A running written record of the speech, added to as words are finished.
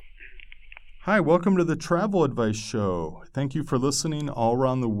Hi, welcome to the Travel Advice Show. Thank you for listening all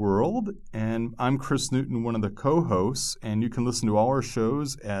around the world. And I'm Chris Newton, one of the co-hosts, and you can listen to all our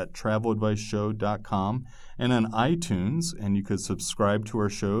shows at traveladviceshow.com and on iTunes. And you could subscribe to our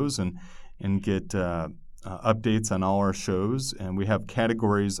shows and get updates on all our shows. And we have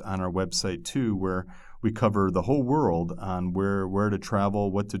categories on our website, too, where we cover the whole world on where to travel,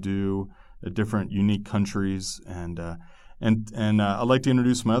 what to do, different unique countries, and I'd like to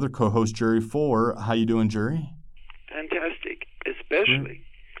introduce my other co-host, Jerry Fuller. How you doing, Jerry? Fantastic, especially.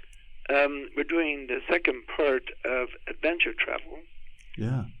 We're doing the second part of adventure travel.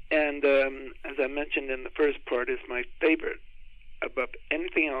 Yeah. And as I mentioned in the first part, is my favorite above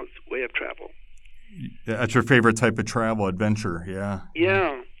anything else way of travel. That's your favorite type of travel, adventure, yeah.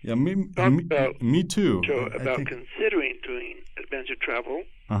 Yeah. Yeah, me too. About considering doing adventure travel.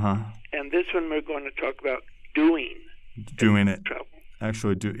 Uh-huh. And this one we're going to talk about doing it. Travel.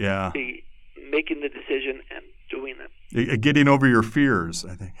 Actually, yeah. Making the decision and doing it. Getting over your fears,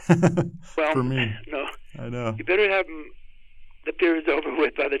 I think. Well, for me. No. I know. You better have the fears over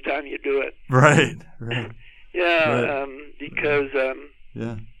with by the time you do it. Right. Yeah, right. Because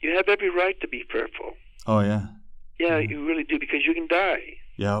yeah. You have every right to be fearful. Oh, yeah. Yeah, you really do, because you can die.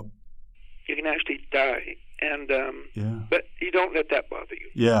 Yep. You can actually die. And yeah. But you don't let that bother you.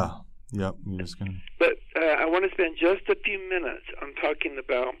 Yeah. Yep. You're just gonna. But I want to spend just a few minutes on talking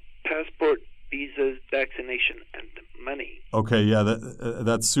about passport, visas, vaccination, and money. Okay. Yeah.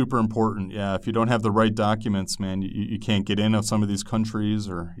 That's super important. Yeah. If you don't have the right documents, man, you can't get in of some of these countries,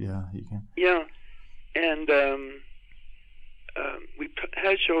 or you can't. Yeah. And we've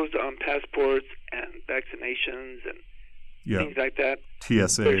had shows on passports and vaccinations and things like that.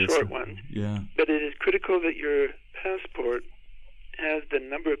 TSA. Very short ones. Yeah. But it is critical that your passport has the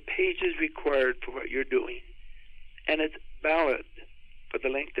number of pages required for what you're doing, and it's valid for the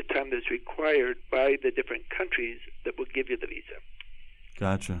length of time that's required by the different countries that will give you the visa.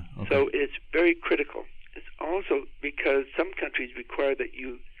 Gotcha. Okay. So it's very critical. It's also because some countries require that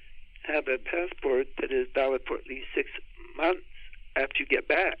you have a passport that is valid for at least 6 months after you get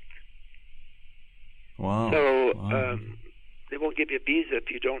back. Wow. So they won't give you a visa if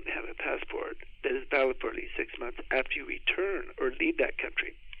you don't have a passport that is valid for at least 6 months after you return or leave that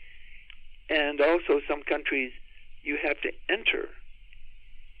country. And also some countries you have to enter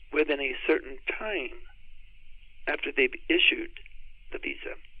within a certain time after they've issued the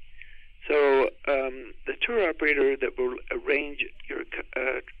visa. So the tour operator that will arrange your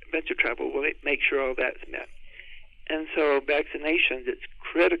adventure travel will make sure all that's met. And so vaccinations, it's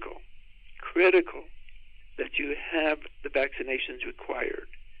critical that you have the vaccinations required.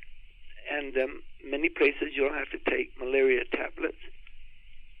 And many places you'll have to take malaria tablets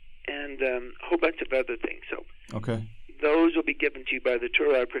and a whole bunch of other things. So okay. Those will be given to you by the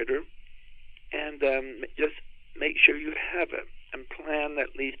tour operator. And just make sure you have it and plan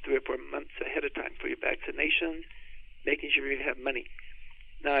at least 3 or 4 months ahead of time for your vaccinations, making sure you have money.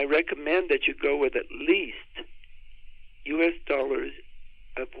 Now, I recommend that you go with at least U.S. dollars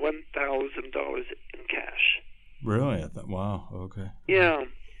of $1,000 in cash. Really? Wow. Okay. Yeah.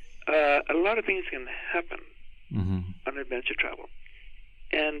 A lot of things can happen on adventure travel.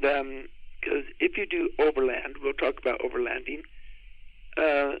 And because if you do overland, we'll talk about overlanding,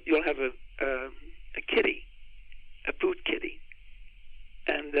 you'll have a kitty, a food kitty.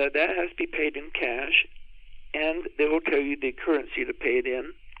 And that has to be paid in cash. And they will tell you the currency to pay it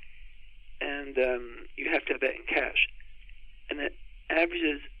in. And you have to have that in cash. And it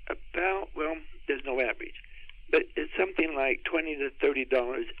averages about, well, there's no average, but it's something like $20 to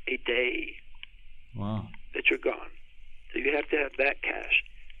 $30 a day. Wow. That you're gone. So you have to have that cash.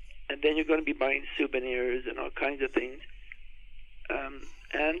 And then you're going to be buying souvenirs and all kinds of things.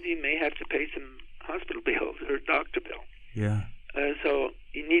 And you may have to pay some hospital bills or doctor bill. Yeah. So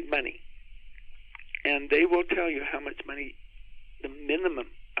you need money. And they will tell you how much money, the minimum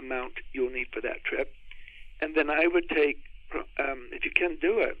amount you'll need for that trip. And then I would take, if you can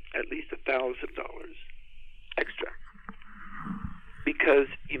do it, at least $1,000 extra, because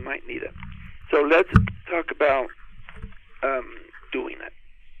you might need it. So let's talk about doing it.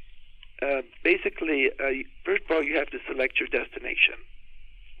 Basically, first of all, you have to select your destination.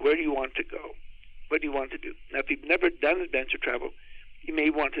 Where do you want to go? What do you want to do? Now, if you've never done adventure travel, you may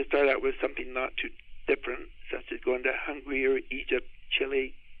want to start out with something not too different, such as going to Hungary or Egypt,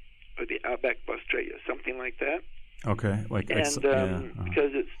 Chile, or the outback of Australia, something like that. Okay, because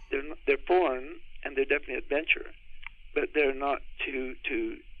they're foreign and they're definitely adventure, but they're not too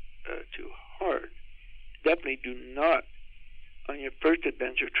hard. Definitely do not, on your first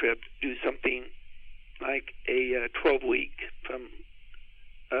adventure trip, do something like a 12-week from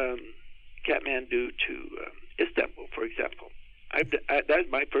Kathmandu to Istanbul, for example. That's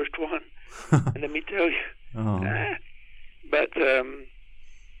my first one, and let me tell you. Oh. But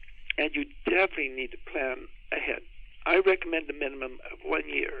and you definitely need to plan ahead. I recommend a minimum of 1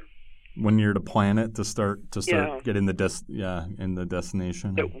 year. 1 year to plan it, to start getting in the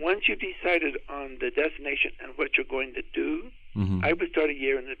destination. But once you've decided on the destination and what you're going to do, Mm-hmm. I would start a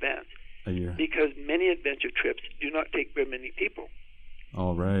year in advance. A year. Because many adventure trips do not take very many people.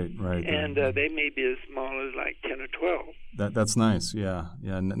 Oh, right. And they may be as small as like 10 or 12. That's nice, yeah.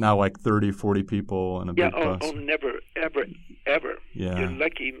 Now like 30, 40 people in a big bus. Oh, never, ever. Yeah. You're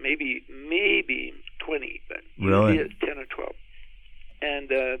lucky, maybe 20, but really? usually it's 10 or 12. And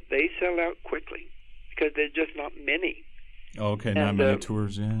they sell out quickly because there's just not many. Oh, okay, not many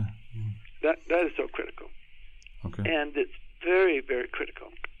tours, yeah. That is so critical. Okay. And it's very, very critical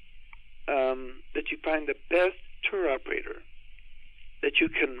that you find the best tour operator that you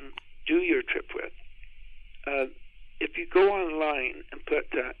can do your trip with. If you go online and put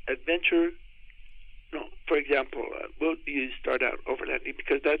for example, we'll start out overlanding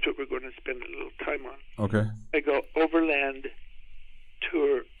because that's what we're going to spend a little time on. Okay. I go overland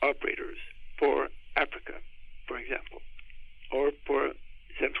tour operators for Africa, for example, or for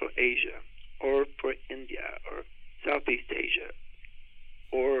Central Asia, or for India, or Southeast Asia,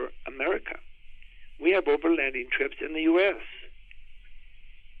 or America. We have overlanding trips in the U.S.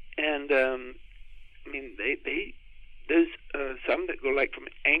 And there's some that go like from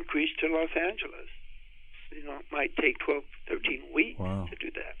Anchorage to Los Angeles. It might take 12, 13 weeks to do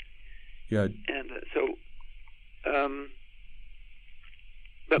that. Yeah. And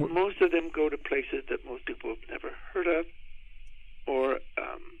but most of them go to places that most people have never heard of, or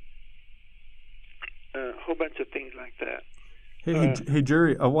a whole bunch of things like that. Hey,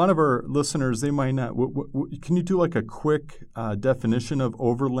 Jerry, one of our listeners, they might not. Can you do like a quick definition of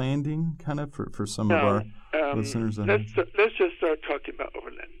overlanding, kind of, for some of our listeners? Let's just start talking about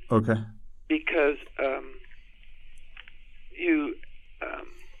overlanding. Okay. Because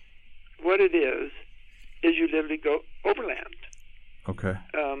what it is you literally go overland. Okay.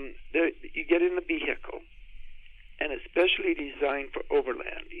 You get in a vehicle, and especially designed for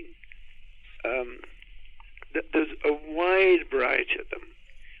overlanding. There's a wide variety of them.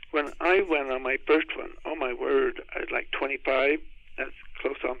 When I went on my first one, oh my word, I was like 25. That's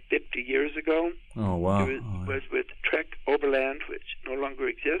close on 50 years ago. Oh, wow. It was with Trek Overland, which no longer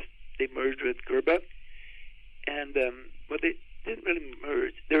exists. They merged with Gerba. And, they didn't really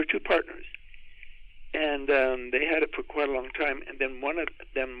merge. There were two partners. And they had it for quite a long time. And then one of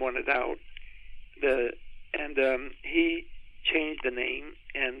them wanted out. He changed the name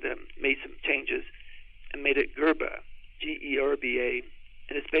and made some changes and made it Gerba, Gerba,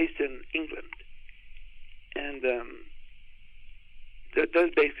 and it's based in England. And that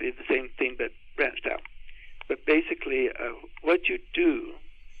does basically the same thing but branched out. But basically, what you do,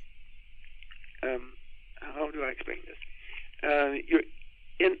 how do I explain this? You're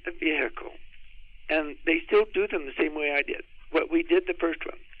in a vehicle, and they still do them the same way I did. What we did the first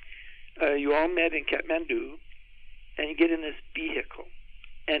one, you all met in Kathmandu, and you get in this vehicle,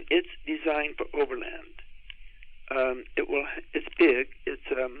 and it's designed for overland. It's big. It's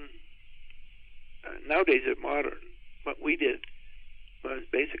nowadays it's modern. What we did was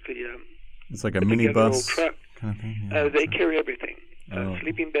basically it's like a minibus truck. Kind of thing. Yeah, they carry everything: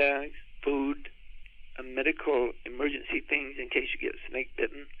 sleeping bags, food, medical emergency things in case you get snake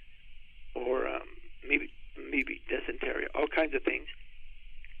bitten, or maybe dysentery. All kinds of things.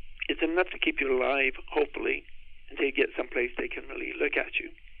 It's enough to keep you alive, hopefully, until you get someplace they can really look at you.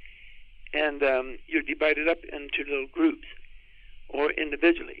 And you're divided up into little groups or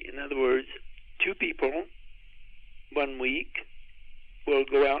individually. In other words, 2 people 1 week will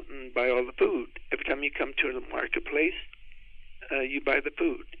go out and buy all the food. Every time you come to the marketplace, you buy the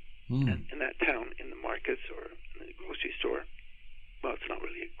food in that town, in the markets or in the grocery store. Well, it's not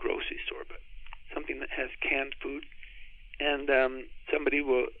really a grocery store, but something that has canned food. And somebody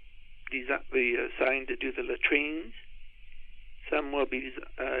will be assigned to do the latrines. Some will be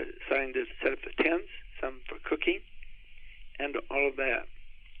assigned to set up the tents, some for cooking, and all of that.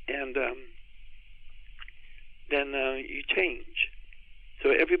 And then you change. So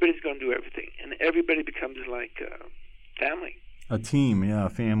everybody's going to do everything, and everybody becomes like family. A team, yeah, a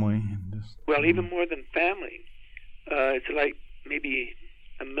family. Even more than family. It's like maybe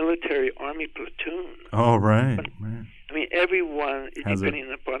a military army platoon. Oh, right. I mean, everyone is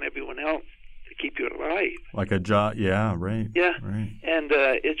depending upon everyone else to keep you alive. Like a job, yeah, right. Yeah, right. And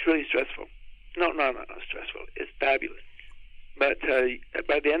it's really stressful. No, not stressful. It's fabulous. But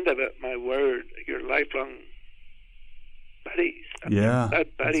by the end of it, my word, you're lifelong buddies. Yeah.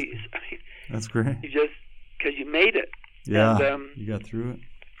 Buddies. I mean, That's great. Because you made it. Yeah, and, you got through it.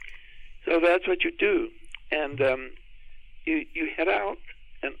 So that's what you do. And you head out,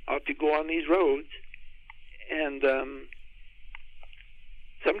 and off you go on these roads. And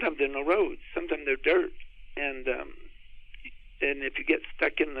sometimes there are no roads. Sometimes they're dirt. And if you get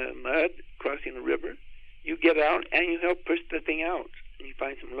stuck in the mud crossing the river, you get out and you help push the thing out. And you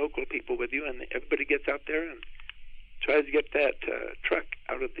find some local people with you, and everybody gets out there and tries to get that truck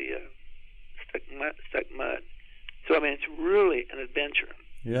out of the stuck mud. So, I mean, it's really an adventure.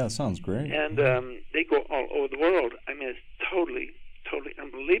 Yeah, sounds great. And they go all over the world. I mean, it's totally, totally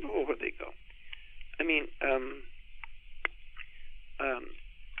unbelievable where they go. I mean,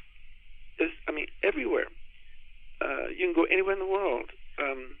 everywhere. You can go anywhere in the world.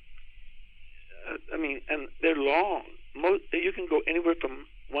 I mean, and they're long. You can go anywhere from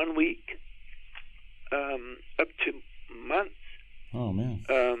 1 week up to months. Oh, man.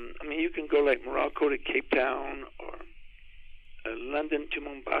 I mean, you can go like Morocco to Cape Town, or London to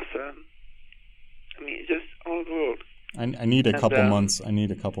Mombasa. I mean, just all over the world. I need a couple months. I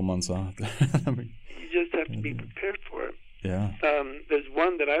need a couple months off. You just have to be prepared for it. Yeah. There's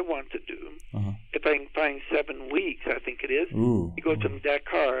one that I want to do. Uh-huh. If I can find 7 weeks, I think it is. Ooh. You go to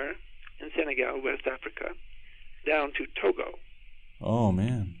Dakar in Senegal, West Africa, down to Togo. Oh,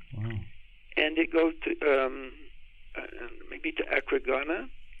 man. Wow. And it goes to maybe to Accra, Ghana.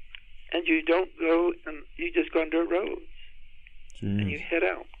 And you don't go, and you just go on dirt roads. Jeez. And you head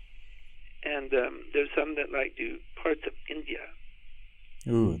out. And there's some that like do parts of India.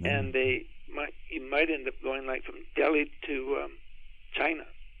 Ooh. And you might end up going like from Delhi to China.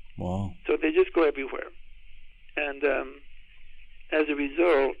 Wow. So they just go everywhere. And as a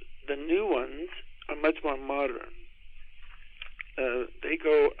result, the new ones are much more modern. They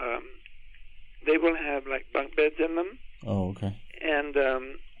will have like bunk beds in them. Oh, okay. And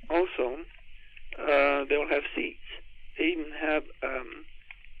also, they will have seats. They even have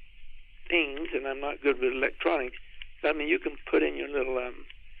things, and I'm not good with electronics, but I mean, you can put in your little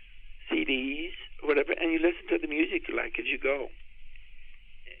CDs or whatever, and you listen to the music you like as you go.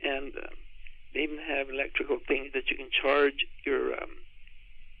 And they even have electrical things that you can charge your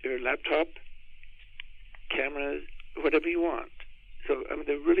laptop, cameras, whatever you want. So I mean,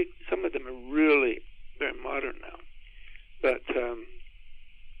 some of them are really very modern now. But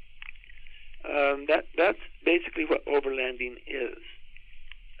that's basically what overlanding is.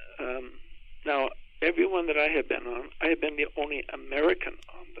 Now, every one that I have been on, I have been the only American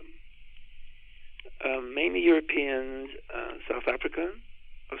on them. Mainly Europeans, South Africa,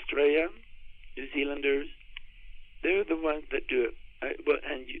 Australia, New Zealanders. They're the ones that do it.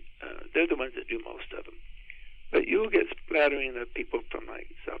 They're the ones that do most of them. But you'll get splattering of people from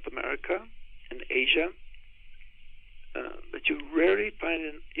like South America and Asia. But you rarely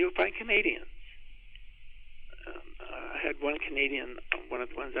you'll find Canadians. I had one Canadian on one of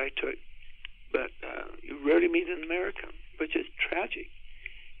the ones I took, but you rarely meet an American, which is tragic.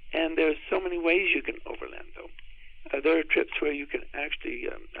 And there's so many ways you can overland, though. There are trips where you can actually,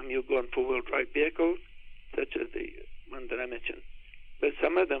 you'll go on four-wheel drive vehicles, such as the one that I mentioned. But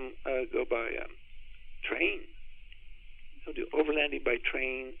some of them go by train. They'll do overlanding by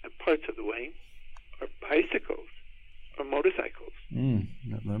train parts of the way, or bicycles, or motorcycles.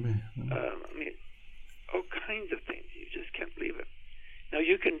 Let me. All kinds of things. You just can't believe it. Now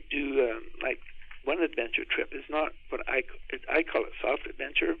you can do like one adventure trip. It's not what I call it soft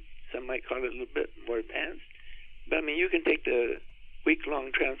adventure. Some might call it a little bit more advanced. But I mean, you can take the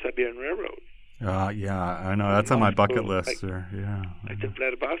week-long Trans-Siberian Railroad. Yeah, I know. That's on my bucket list, like, sir. Yeah. Like the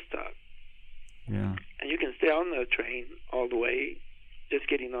Vladivostok. Yeah. And you can stay on the train all the way, just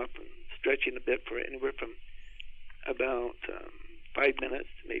getting off and stretching a bit for anywhere from about 5 minutes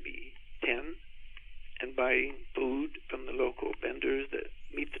to maybe 10, and buying food from the local vendors that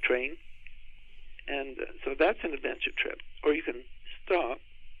meet the train. And so that's an adventure trip. Or you can stop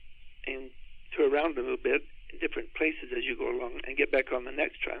and tour around a little bit in different places as you go along and get back on the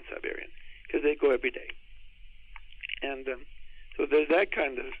next Trans-Siberian, because they go every day. And so there's that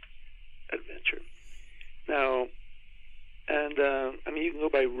kind of adventure. Now, and you can go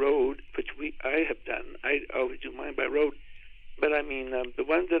by road, which I have done. I always do mine by road. But I mean, the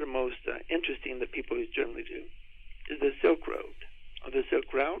ones that are most interesting that people generally do is the Silk Road, or the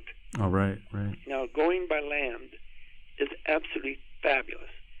Silk Route. Oh, right. Now, going by land is absolutely fabulous.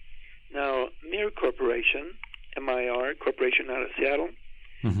 Now, Mir Corporation, MIR Corporation out of Seattle,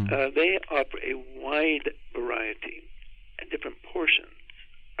 they offer a wide variety and different portions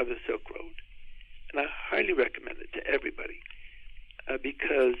of the Silk Road. And I highly recommend it to everybody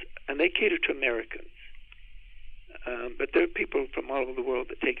and they cater to Americans. But there are people from all over the world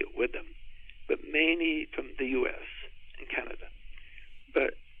that take it with them. mainly from the U.S. and Canada,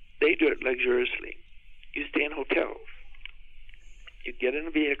 but they do it luxuriously. You stay in hotels. You get in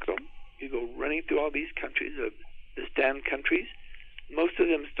a vehicle. You go running through all these countries, of the STAN countries. Most of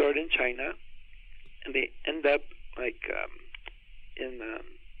them start in China, and they end up in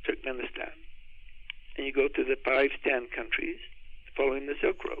Turkmenistan. And you go to the 5 STAN countries, following the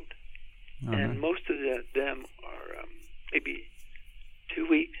Silk Road. Uh-huh. And most of them are maybe 2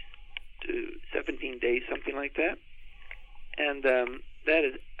 weeks to 17 days, something like that. And that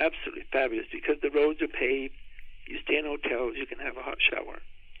is absolutely fabulous because the roads are paved. You stay in hotels. You can have a hot shower,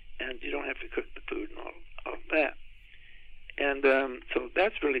 and you don't have to cook the food and all of that. And so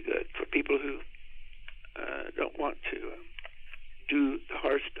that's really good for people who don't want to do the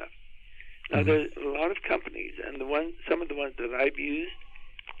hard stuff. Now, there's a lot of companies, and some of the ones that I've used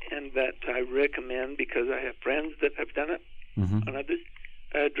and that I recommend because I have friends that have done it on others.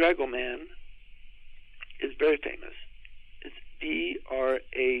 Dragoman is very famous. It's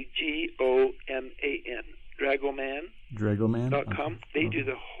Dragoman. Dragoman.com. Okay. They do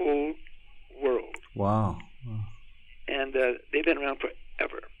the whole world. Wow. And they've been around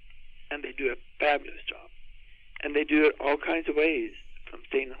forever. And they do a fabulous job. And they do it all kinds of ways, from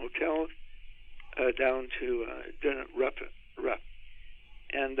staying in hotels down to doing it rough.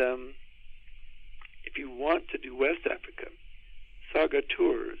 And if you want to do West Africa, Saga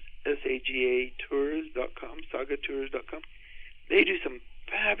Tours, SAGA Tours.com, SagaTours.com, they do some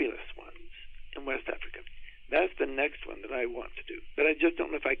fabulous ones in West Africa. That's the next one that I want to do. But I just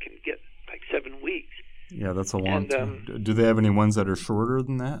don't know if I can get like 7 weeks. Yeah, that's a long time. Do they have any ones that are shorter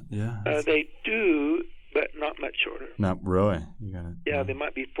than that? Yeah. They do, but not much shorter. Not really. You got it. Yeah, they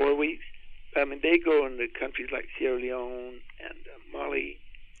might be 4 weeks. I mean, they go into countries like Sierra Leone and Mali.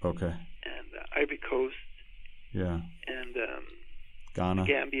 Okay. And Ivory Coast. Yeah. And Ghana.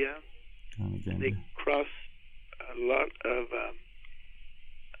 Gambia. They cross a lot of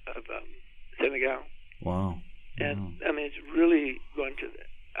Senegal. Wow. And I mean, it's really going to the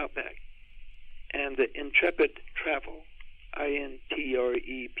outback. And the Intrepid Travel,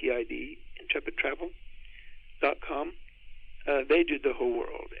 INTREPID, IntrepidTravel.com, they do the whole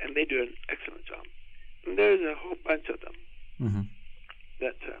world, and they do an excellent job. And there's a whole bunch of them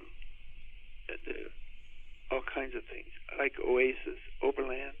that do all kinds of things, like Oasis,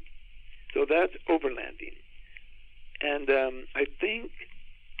 Overland. So that's overlanding. And I think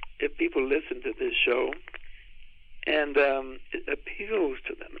if people listen to this show and it appeals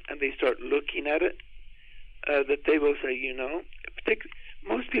to them and they start looking at it, that they will say,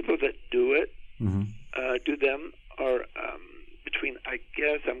 most people that do it, do them are between, I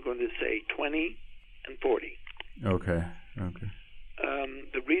guess I'm going to say 20 and 40. Okay.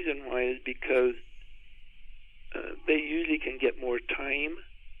 The reason why is because they usually can get more time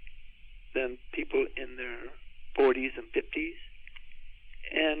than people in their 40s and 50s.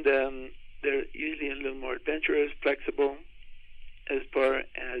 And they're usually a little more adventurous, flexible, as far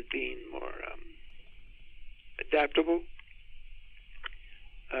as being more adaptable.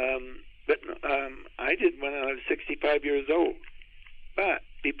 But I did when I was 65 years old. But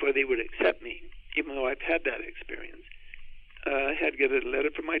before they would accept me, even though I've had that experience, I had to get a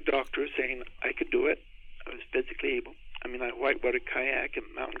letter from my doctor saying I could do it. I was physically able. I mean, I whitewater kayak and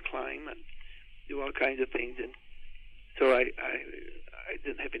mountain climb and do all kinds of things. And so I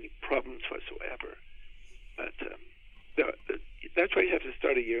didn't have any problems whatsoever. But that's why you have to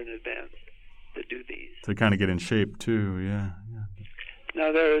start a year in advance to do these. To kind of get in shape, too, yeah.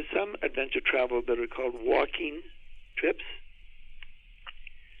 Now, there are some adventure travel that are called walking trips.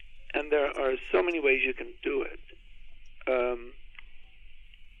 And there are so many ways you can do it. I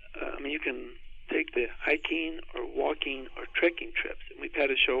mean, you can take the hiking or walking or trekking trips. And we've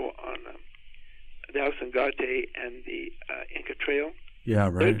had a show on the Ausangate and the Inca Trail. Yeah,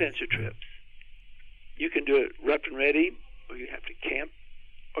 right. They're adventure trips. You can do it rough and ready, or you have to camp,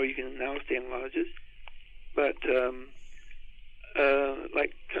 or you can now stay in lodges. But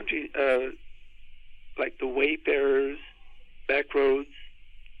like country, like the wayfarers, back roads,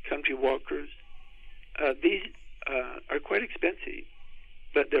 country walkers, these are quite expensive,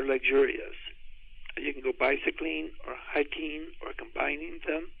 but they're luxurious. You can go bicycling or hiking or combining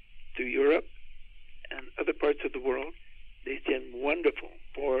them to Europe and other parts of the world. They stay in wonderful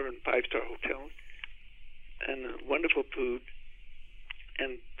 4- and 5-star hotels and wonderful food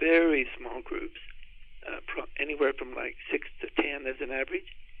and very small groups, anywhere from like 6 to 10 as an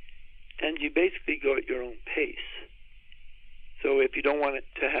average. And you basically go at your own pace. So if you don't want it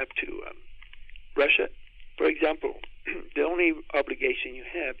to have to rush it, for example, the only obligation you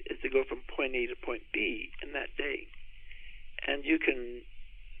have is to go from point A to point B in that day. And you can,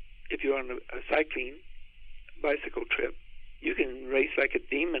 if you you're on a cycling bicycle trip, you can race like a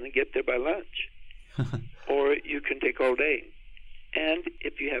demon and get there by lunch. Or you can take all day. And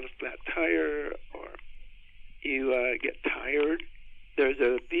if you have a flat tire or you get tired, there's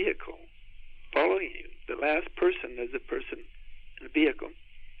a vehicle following you. The last person is a person in a vehicle,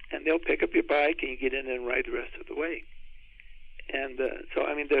 and they'll pick up your bike and you get in and ride the rest of the way. And so,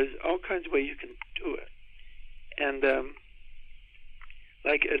 I mean, there's all kinds of ways you can do it. And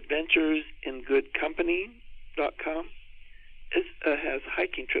like adventuresingoodcompany.com has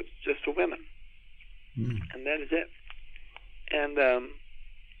hiking trips just for women. And that is it. And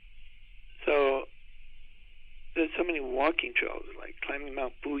so there's so many walking trails, like climbing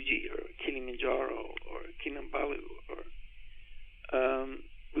Mount Fuji or Kilimanjaro or Kinabalu or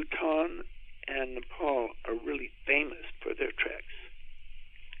Bhutan and Nepal are really famous for their treks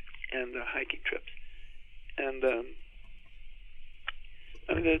and hiking trips. And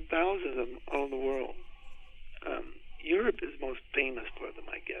I mean, there's thousands of them all over the world. Europe is most famous for them,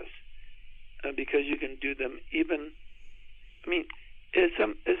 I guess, because you can do them even. I mean,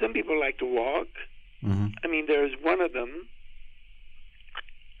 some people like to walk. Mm-hmm. I mean, there's one of them,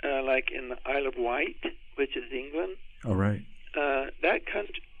 like in the Isle of Wight, which is England. Oh, right.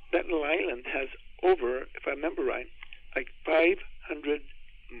 That little island has over, if I remember right, like 500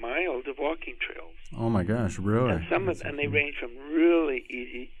 miles of walking trails. Oh my gosh, really? And they range from really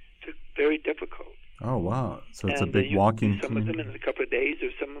easy to very difficult. Oh wow! So it's a big walking. Some of them in a couple of days,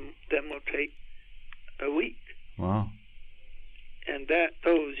 or some of them will take a week. Wow. And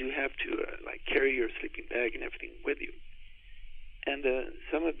those you have to like carry your sleeping bag and everything with you. And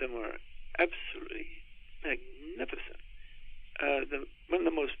some of them are absolutely magnificent. One of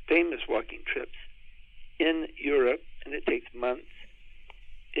the most famous walking trips in Europe, and it takes months,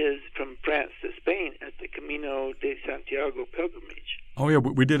 is from France to Spain at the Camino de Santiago pilgrimage. Oh yeah,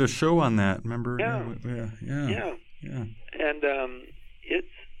 we did a show on that. Remember? Yeah. And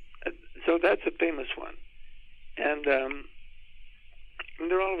it's so that's a famous one, and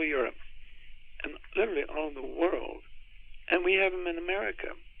they're all over Europe, and literally all over the world, and we have them in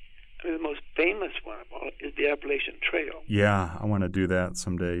America. I mean, the most famous one of all is the Appalachian Trail. Yeah, I want to do that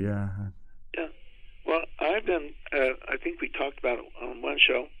someday. Yeah. Yeah. Well, I've done. I think we talked about it on one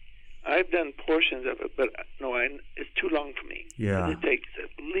show. I've done portions of it, but no, it's too long for me. Yeah. It takes at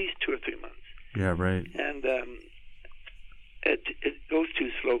least 2 or 3 months. Yeah, right. And it goes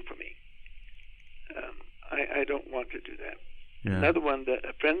too slow for me. I don't want to do that. Yeah. Another one that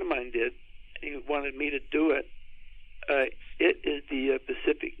a friend of mine did, he wanted me to do it. It is the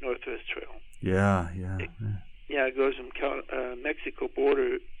Pacific Northwest Trail. Yeah. It goes from Mexico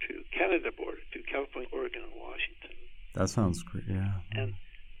border to Canada border, to California, Oregon, and Washington. That sounds great, yeah. And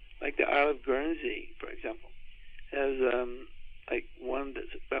like the Isle of Guernsey, for example, has like one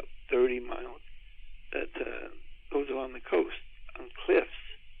that's about 30 miles that goes along the coast on cliffs.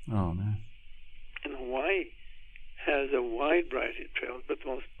 Oh, man. And Hawaii has a wide variety of trails, but the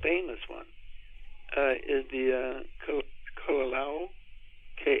most famous one is the Kalalau,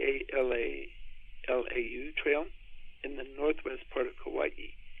 K-A-L-A-L-A-U trail in the northwest part of Kauai.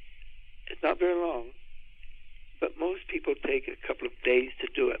 It's not very long, but most people take a couple of days to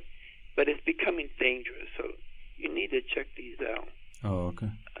do it. But it's becoming dangerous, so you need to check these out. Oh, okay.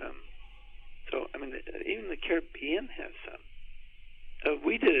 So, I mean, even the Caribbean has some.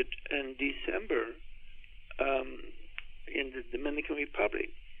 We did it in December in the Dominican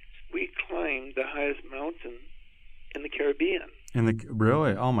Republic. We climbed the highest mountain in the Caribbean.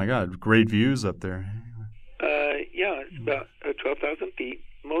 Really? Oh, my God. Great views up there. Yeah, it's about 12,000 feet.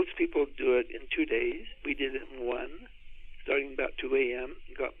 Most people do it in 2 days. We did it in one, starting about 2 a.m.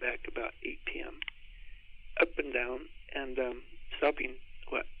 and got back about 8 p.m. Up and down, and stopping,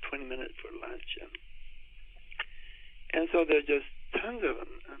 20 minutes for lunch. And so there's just tons of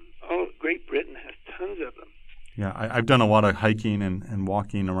them. All Great Britain has tons of them. Yeah, I've done a lot of hiking and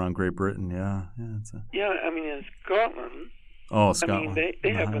walking around Great Britain, yeah. Yeah, I mean, in Scotland... Oh, Scotland. I mean,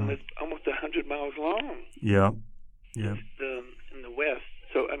 they have one that's almost 100 miles long. Yeah. In the west.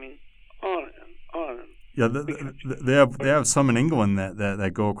 So, I mean, on and on. Yeah, they have some in England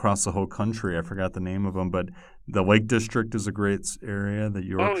that go across the whole country. I forgot the name of them, but the Lake District is a great area. The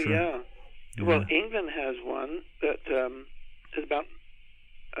Yorkshire. Oh yeah. Well, England has one that is about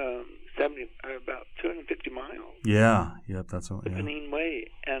 250 miles. Yeah. Yep. That's what. The Pennine Way,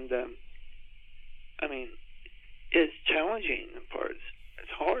 and I mean, it's challenging in parts.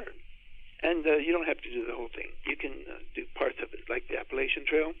 It's hard, and you don't have to do the whole thing. You can do parts of it, like the Appalachian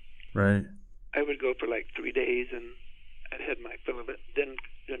Trail. Right. I would go for like 3 days, and I'd had my fill of it. Then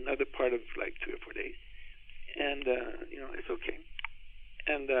do another part of like 3 or 4 days, and it's okay.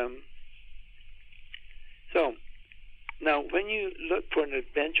 And So now, when you look for an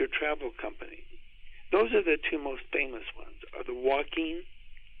adventure travel company, those are the two most famous ones, are the Walking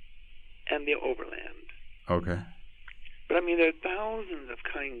and the Overland. Okay. But I mean, there are thousands of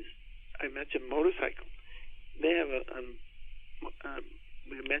kinds. I mentioned motorcycle. They have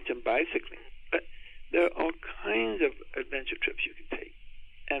we mentioned bicycling, but there are all kinds of adventure trips you can take,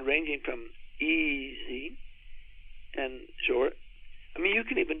 and ranging from easy and short. I mean, you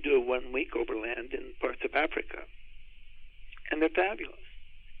can even do a 1 week overland in parts of Africa, and they're fabulous,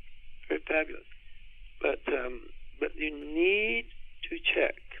 very fabulous. But you need to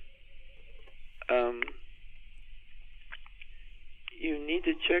check. You need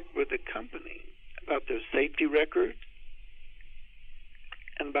to check with the company about their safety record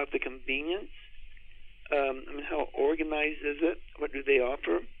and about the convenience. I mean, how organized is it? What do they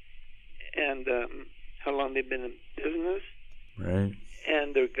offer? And how long they've been in business? Right.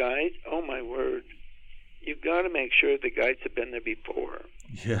 And their guides. Oh my word! You've got to make sure the guides have been there before.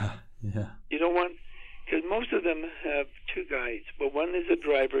 Yeah. You don't want, because most of them have two guides. Well, one is a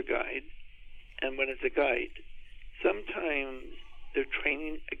driver guide, and one is a guide. Sometimes they're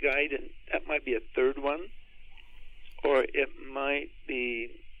training a guide, and that might be a third one, or it might be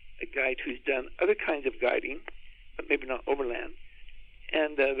a guide who's done other kinds of guiding, but maybe not overland.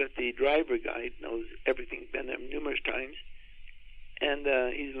 And but the driver guide knows everything, been there numerous times, and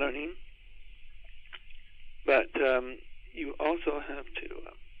he's learning. But you also have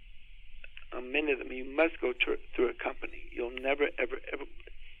to, many of them, you must go through a company. You'll never, ever,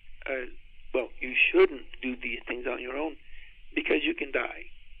 well, you shouldn't do these things on your own, because you can die.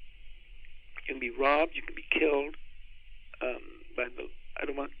 You can be robbed, you can be killed by the, I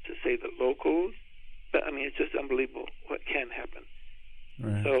don't want to say the locals, but I mean, it's just unbelievable what can happen.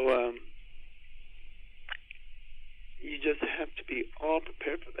 Right. So you just have to be all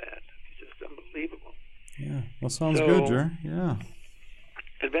prepared for that. It's just unbelievable. Yeah, well, sounds good, Jerry. Yeah.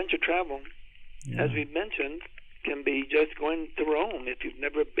 Adventure travel, as we mentioned, can be just going to Rome if you've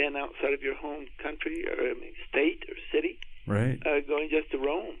never been outside of your home country or state or city. Right. Going just to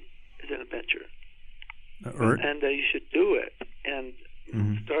Rome is an adventure. And you should do it. And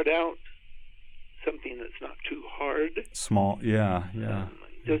start out something that's not too hard. Small, yeah.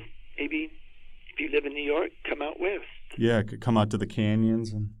 Just maybe if you live in New York, come out west. Yeah, come out to the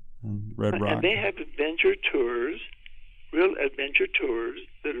canyons and Red Rock. And they have adventure tours, real adventure tours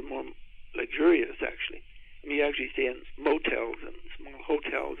that are more luxurious, actually. I mean, you actually stay in motels and small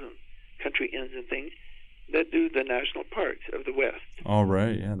hotels and country inns and things that do the national parks of the West. All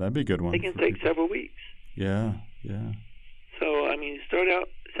right, yeah, that'd be a good one. They can take several weeks. Yeah. So, I mean, start out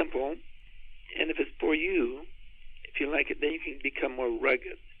simple, and if it's for you, if you like it, then you can become more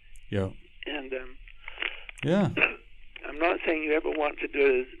rugged. Yeah. And yeah. I'm not saying you ever want to do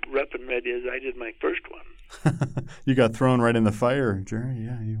it as rough and ready as I did my first one. You got thrown right in the fire, Jerry.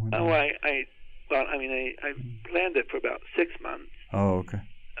 Yeah, you went. Oh, I planned it for about 6 months. Oh, okay.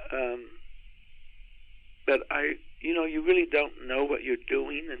 But you really don't know what you're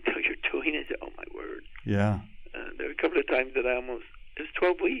doing until you're doing it. Oh my word! Yeah. There were a couple of times that it was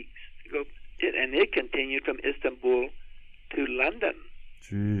 12 weeks to go, and it continued from Istanbul to London.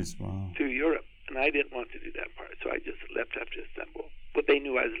 Jeez, wow. To Europe, and I didn't want to do that part, so I just left after Istanbul. But they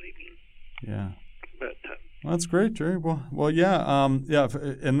knew I was leaving. Yeah. But well, that's great, Jerry. Well, yeah,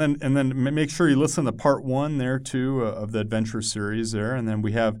 and then make sure you listen to part 1 there too of the adventure series there, and then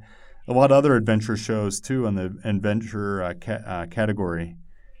we have a lot of other adventure shows too on the adventure category.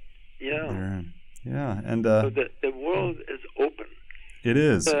 Yeah. There. Yeah, and so the world is open. It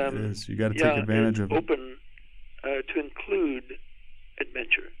is. It is. You got to take advantage of it. Open to include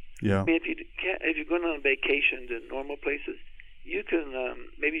adventure. Yeah. I mean, if you're going on vacation to normal places, you can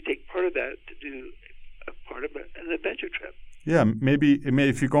maybe take part of that to do a part of an adventure trip. Yeah, maybe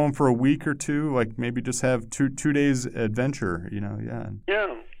if you're going for a week or two, like maybe just have two days adventure. Yeah.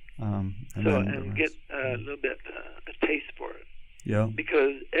 Yeah. And get a little bit a taste for it. Yeah.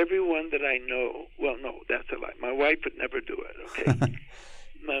 Because everyone that I know, well, no, that's a lie. My wife would never do it. Okay.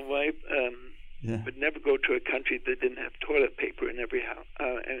 My wife would never go to a country that didn't have toilet paper in every house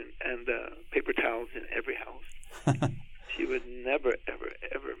and paper towels in every house. She would never,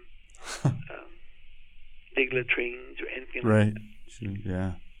 ever dig latrines or anything like that.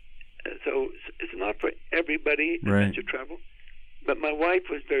 Yeah. So it's not for everybody, adventure travel. But my wife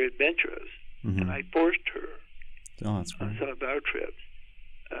was very adventurous, and I forced her on some of our trips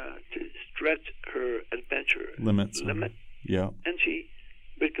to stretch her adventure limit. Yeah. And she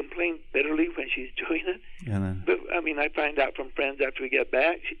would complain bitterly when she's doing it. But, I mean, I find out from friends after we get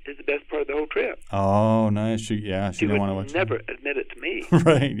back, it's the best part of the whole trip. Oh, nice. She didn't want to never admit it to me.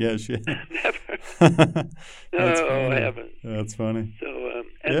 Right, yeah. She Never. That's No, funny. I haven't. That's funny. So,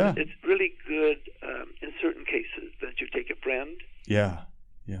 and Yeah. it's really good in certain cases that you take a friend Yeah.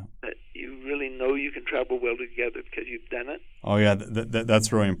 that you really know you can travel well together because you've done it. Oh, yeah,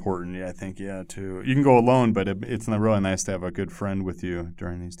 that's really important. Yeah, I think, too. You can go alone, but it's really nice to have a good friend with you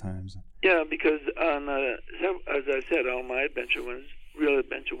during these times. Yeah, because on as I said, all my real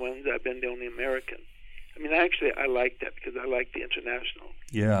adventure ones, I've been the only American. I mean, actually, I like that because I like the international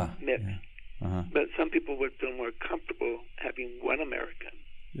mix. Yeah. Uh-huh. But some people would feel more comfortable having one American.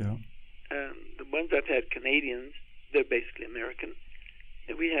 Yeah. And the ones I've had Canadians, they're basically American.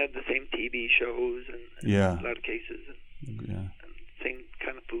 And we have the same TV shows and Yeah. a lot of cases Yeah. and same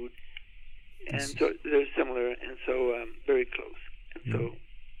kind of food. And so they're similar and so very close. And so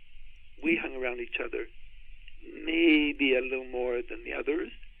we hung around each other maybe a little more than the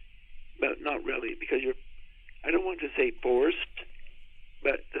others, but not really because I don't want to say forced,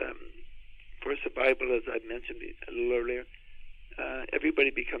 but for survival, as I mentioned a little earlier, everybody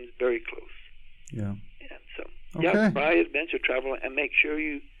becomes very close. Yeah. And so, Okay. try adventure travel and make sure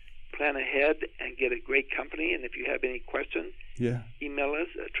you plan ahead and get a great company. And if you have any questions, email us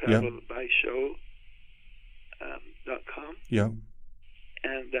at traveladviceshow.com. Yeah.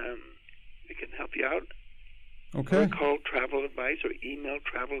 And we can help you out. Okay. Or call Travel Advice or email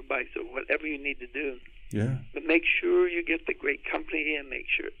Travel Advice or whatever you need to do. Yeah. But make sure you get the great company and make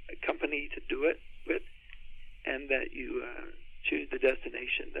sure a company to do it with, and that you choose the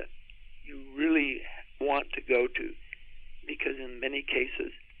destination that you really want to go to, because in many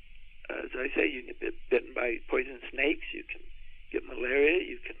cases, as I say, you can get bitten by poisonous snakes, you can get malaria,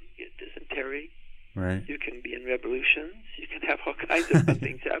 you can get dysentery, Right. you can be in revolutions, you can have all kinds of fun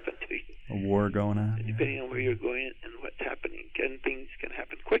things happen to you. A war going on. And depending on where you're going and what's happening, things can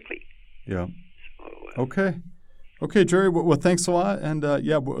happen quickly. Yeah. So, Okay, Jerry. Well, thanks a lot, and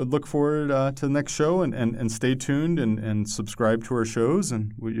we'll look forward to the next show, and stay tuned and subscribe to our shows,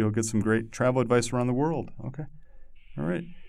 and you'll get some great travel advice around the world. Okay. All right.